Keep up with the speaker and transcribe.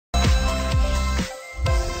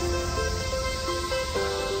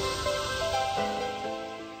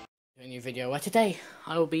new video where today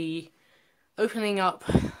I will be opening up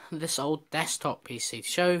this old desktop PC to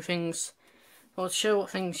show things, well, to show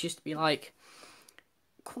what things used to be like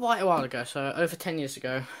quite a while ago, so over 10 years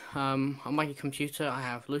ago. On my computer I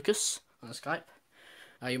have Lucas on Skype.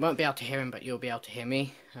 You won't be able to hear him, but you'll be able to hear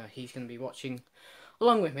me. He's going to be watching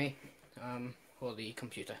along with me for the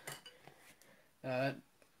computer.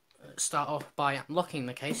 Start off by unlocking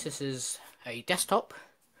the case. This is a desktop.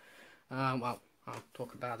 Well, I'll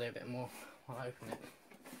talk about it a bit more while I open it.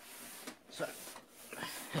 So,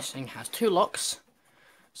 this thing has two locks,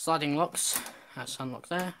 sliding locks. That's unlocked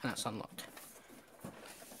there, and that's unlocked.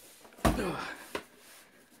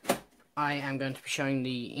 I am going to be showing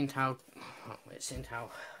the Intel, well, it's Intel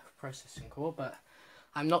processing core, but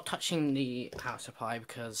I'm not touching the power supply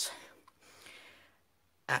because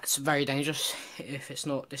that's very dangerous if it's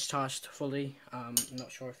not discharged fully. I'm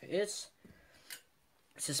not sure if it is.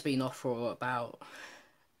 It's just been off for about...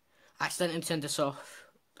 I accidentally turned this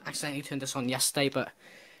on yesterday, but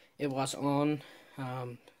it was on.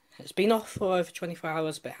 It's been off for over 24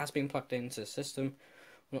 hours, but it has been plugged into the system.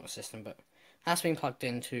 Not the system, but has been plugged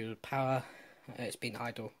into power. It's been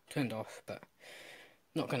idle, turned off, but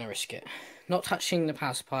not going to risk it. Not touching the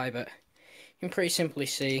power supply, but you can pretty simply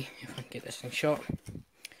see, if I can get this thing shot,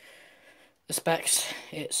 the specs.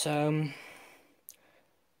 It's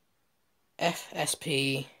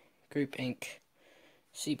FSP Group Inc.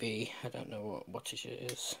 CB. I don't know what wattage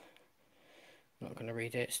it is. I'm not going to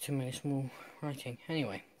read it, it's too many small writing.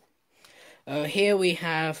 Anyway, here we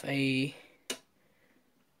have a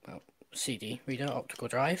CD reader, optical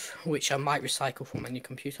drive, which I might recycle from my new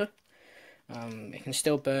computer. It can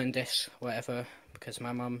still burn this, whatever, because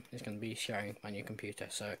my mum is going to be sharing my new computer,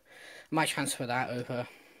 so I might transfer that over.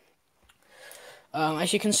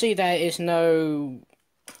 As you can see, there is no...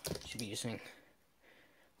 should be using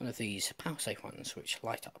one of these power safe ones which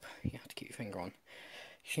light up. You have to keep your finger on.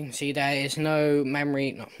 As you can see, there is no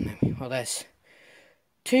memory. Well, there's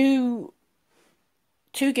 2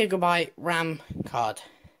 GB RAM card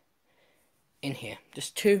in here.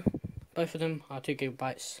 Just two. Both of them are 2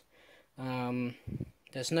 GB.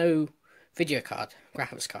 There's no video card,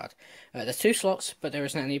 graphics card. There's 2 slots, but there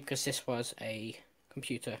isn't any because this was a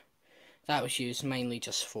computer that was used mainly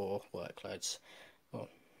just for workloads. Well,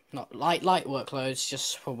 not light workloads,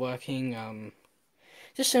 just for working,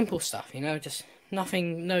 just simple stuff, you know, just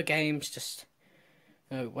nothing, no games, just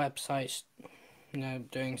websites, you know,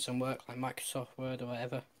 doing some work like Microsoft Word or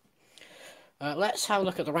whatever. Let's have a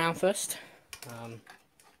look at the RAM first. As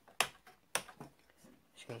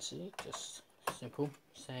you can see, just simple,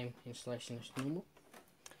 same installation as normal.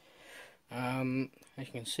 As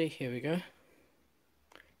you can see, here we go.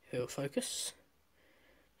 If it'll focus.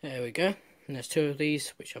 There we go. And there's 2 of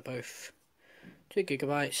these, which are both 2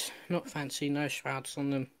 GB. Not fancy, no shrouds on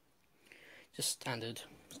them. Just standard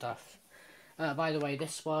stuff. By the way,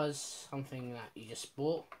 this was something that you just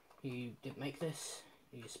bought. You didn't make this.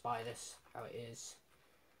 You just buy this, how it is.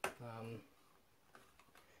 I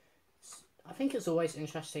think it's always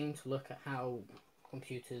interesting to look at how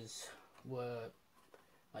computers were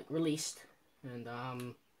like released and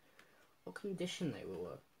what condition they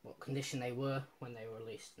were when they were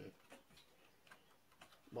released and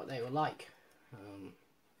what they were like.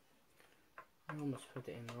 I almost put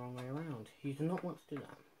it in the wrong way around. You do not want to do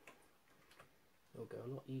that. It'll go a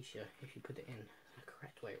lot easier if you put it in the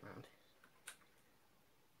correct way around.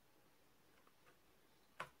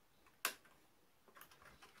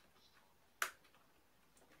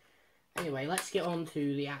 Anyway, let's get on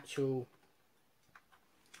to the actual...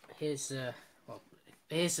 Here's the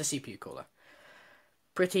CPU cooler.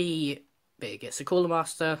 Pretty big. It's a Cooler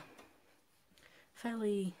Master.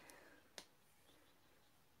 Fairly...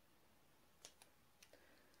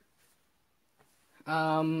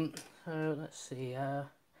 so let's see.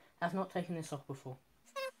 I've not taken this off before.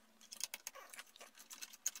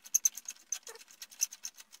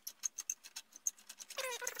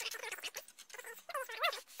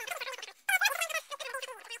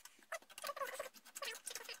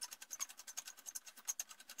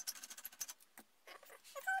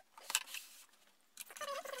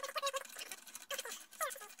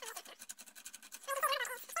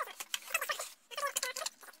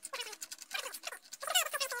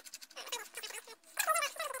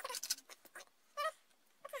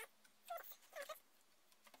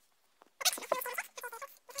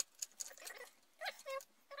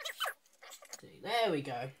 There we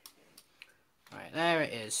go. Right, there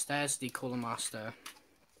it is. There's the Cooler Master.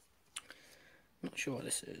 Not sure what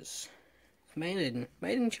this is. It's made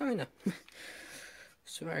in China.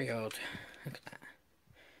 It's very old. Look at that.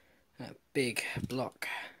 That big block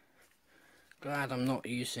Glad I'm not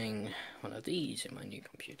using one of these in my new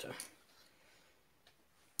computer.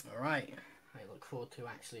 Alright, I look forward to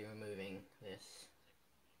actually removing this.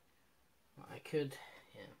 I could,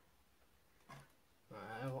 yeah.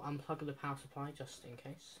 I will unplug the power supply just in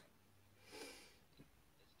case.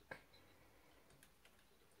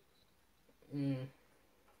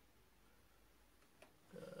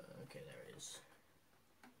 Okay, there it is.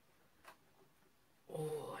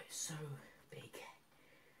 Oh, it's so big.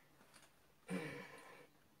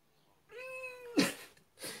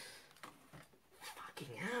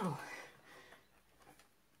 Fucking hell.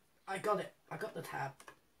 I got it. I got the tab.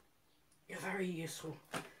 You're very useful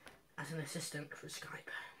as an assistant for Skype.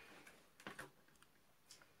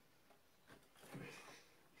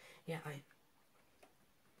 Yeah,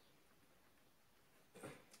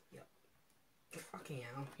 Yep. Fucking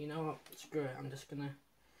hell. You know what? Screw it. I'm just gonna...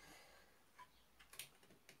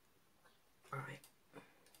 Alright.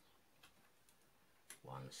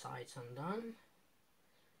 One side's undone.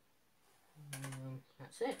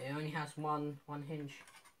 That's it. It only has one hinge.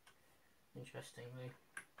 Interestingly.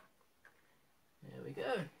 There we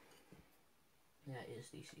go. That is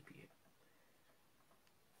the CPU.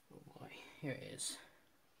 Oh boy, here it is.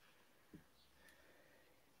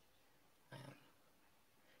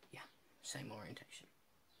 Yeah, same orientation.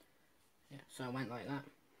 Yeah, so I went like that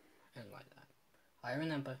and like that. I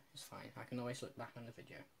remember, it's fine. I can always look back on the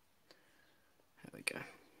video. There we go.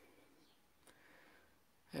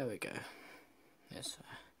 There we go. Yes.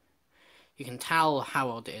 You can tell how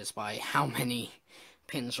old it is by how many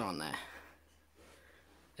pins are on there.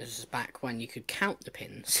 This is back when you could count the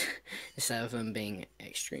pins instead of them being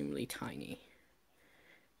extremely tiny.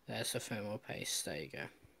 There's the thermal paste. There you go.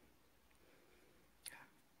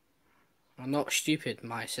 I'm not stupid,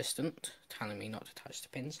 my assistant, telling me not to touch the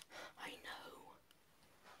pins. I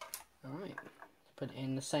know. Alright. Put it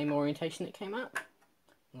in the same orientation it came out.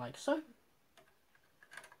 Like so.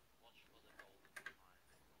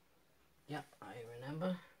 Yep, I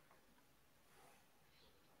remember.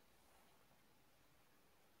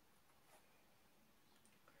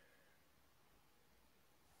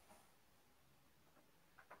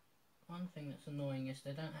 One thing that's annoying is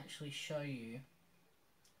they don't actually show you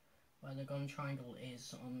where the gun triangle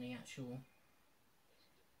is on the actual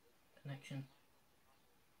connection.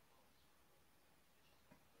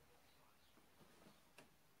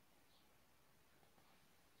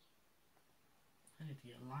 I need to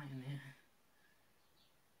get a light in here.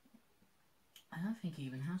 I don't think he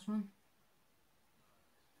even has one.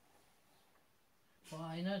 Well,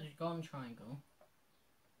 I know the gun triangle.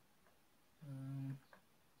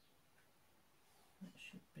 That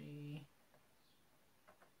should be...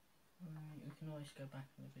 Right, we can always go back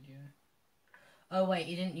in the video. Oh wait,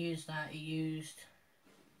 he didn't use that, he used...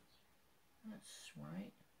 That's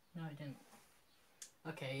right. No, he didn't.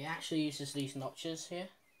 Okay, he actually uses these notches here.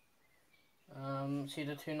 See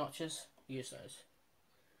the two notches? Use those.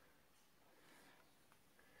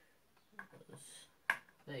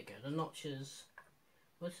 There you go, the notches.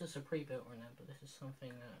 Well, this is a pre-built, remember, this is something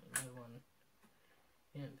that no one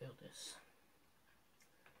didn't build this.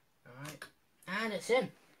 Alright, and it's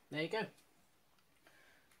in. There you go.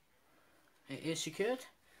 It is secured.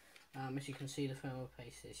 As you can see, the thermal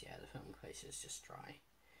paste is, yeah, the thermal paste is just dry.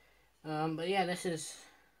 But yeah, this is...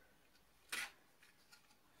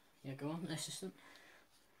 Yeah, go on, assistant.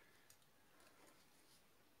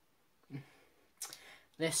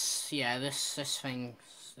 This, yeah, this thing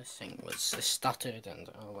was stuttered and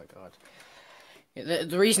oh my god. Yeah,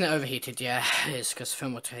 the reason it overheated, yeah, is because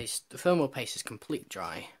the thermal paste is completely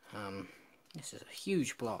dry. This is a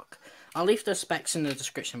huge block. I'll leave the specs in the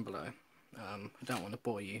description below. I don't want to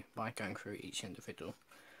bore you by going through each individual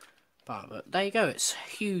part, but there you go. It's a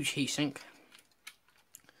huge heatsink.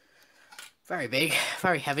 Very big,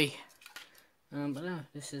 very heavy. But no,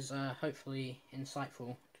 this is hopefully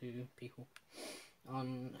insightful to people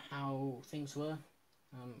on how things were,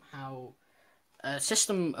 how a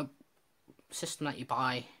system that you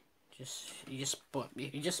buy, you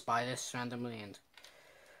just buy this randomly,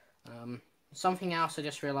 and something else I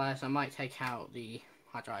just realised, I might take out the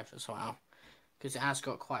hard drive as well, because it has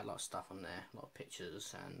got quite a lot of stuff on there, a lot of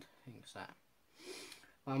pictures and things that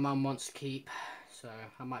my mum wants to keep, so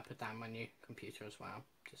I might put that in my new computer as well.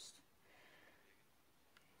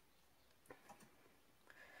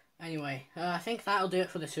 Anyway, I think that'll do it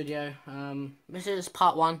for this video. This is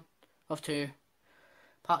part 1 of 2.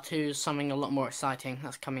 Part 2 is something a lot more exciting.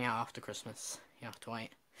 That's coming out after Christmas. You have to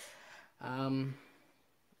wait.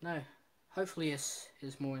 No, hopefully this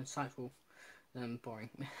is more insightful than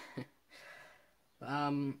boring.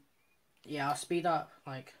 Yeah, I'll speed up,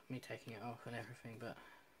 like, me taking it off and everything, but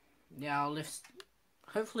yeah, I'll lift.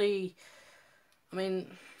 Hopefully, I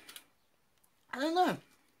mean, I don't know.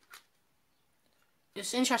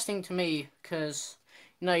 It's interesting to me because,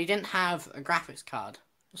 you know, you didn't have a graphics card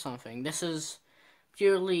or something. This is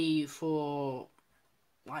purely for,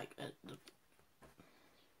 like, a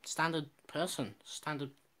standard person,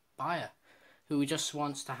 standard buyer, who just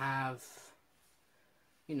wants to have,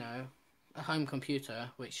 you know, a home computer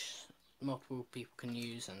which multiple people can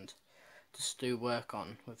use and just do work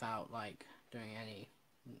on without, like, doing any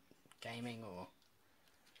gaming or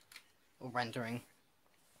rendering.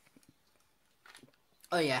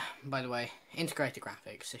 Oh yeah, by the way, integrated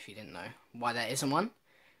graphics, if you didn't know why there isn't one.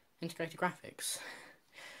 Integrated graphics.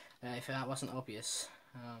 If that wasn't obvious.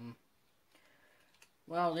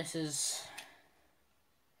 Well, this is...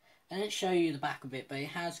 I didn't show you the back of it, but it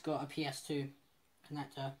has got a PS2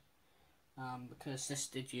 connector. Because this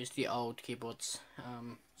did use the old keyboards.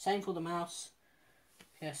 Same for the mouse.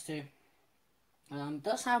 PS2.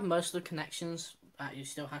 Does have most of the connections that you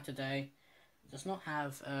still have today. Does not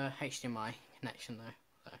have a HDMI connection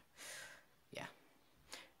though. So, yeah.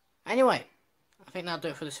 Anyway, I think that'll do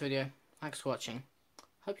it for this video. Thanks for watching.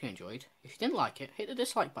 Hope you enjoyed. If you didn't like it, hit the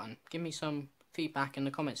dislike button. Give me some feedback in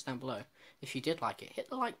the comments down below. If you did like it, hit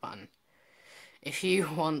the like button. If you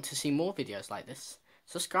want to see more videos like this,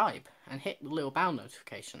 subscribe and hit the little bell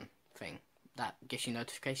notification thing that gives you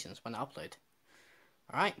notifications when I upload.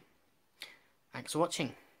 Alright, thanks for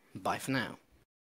watching. Bye for now.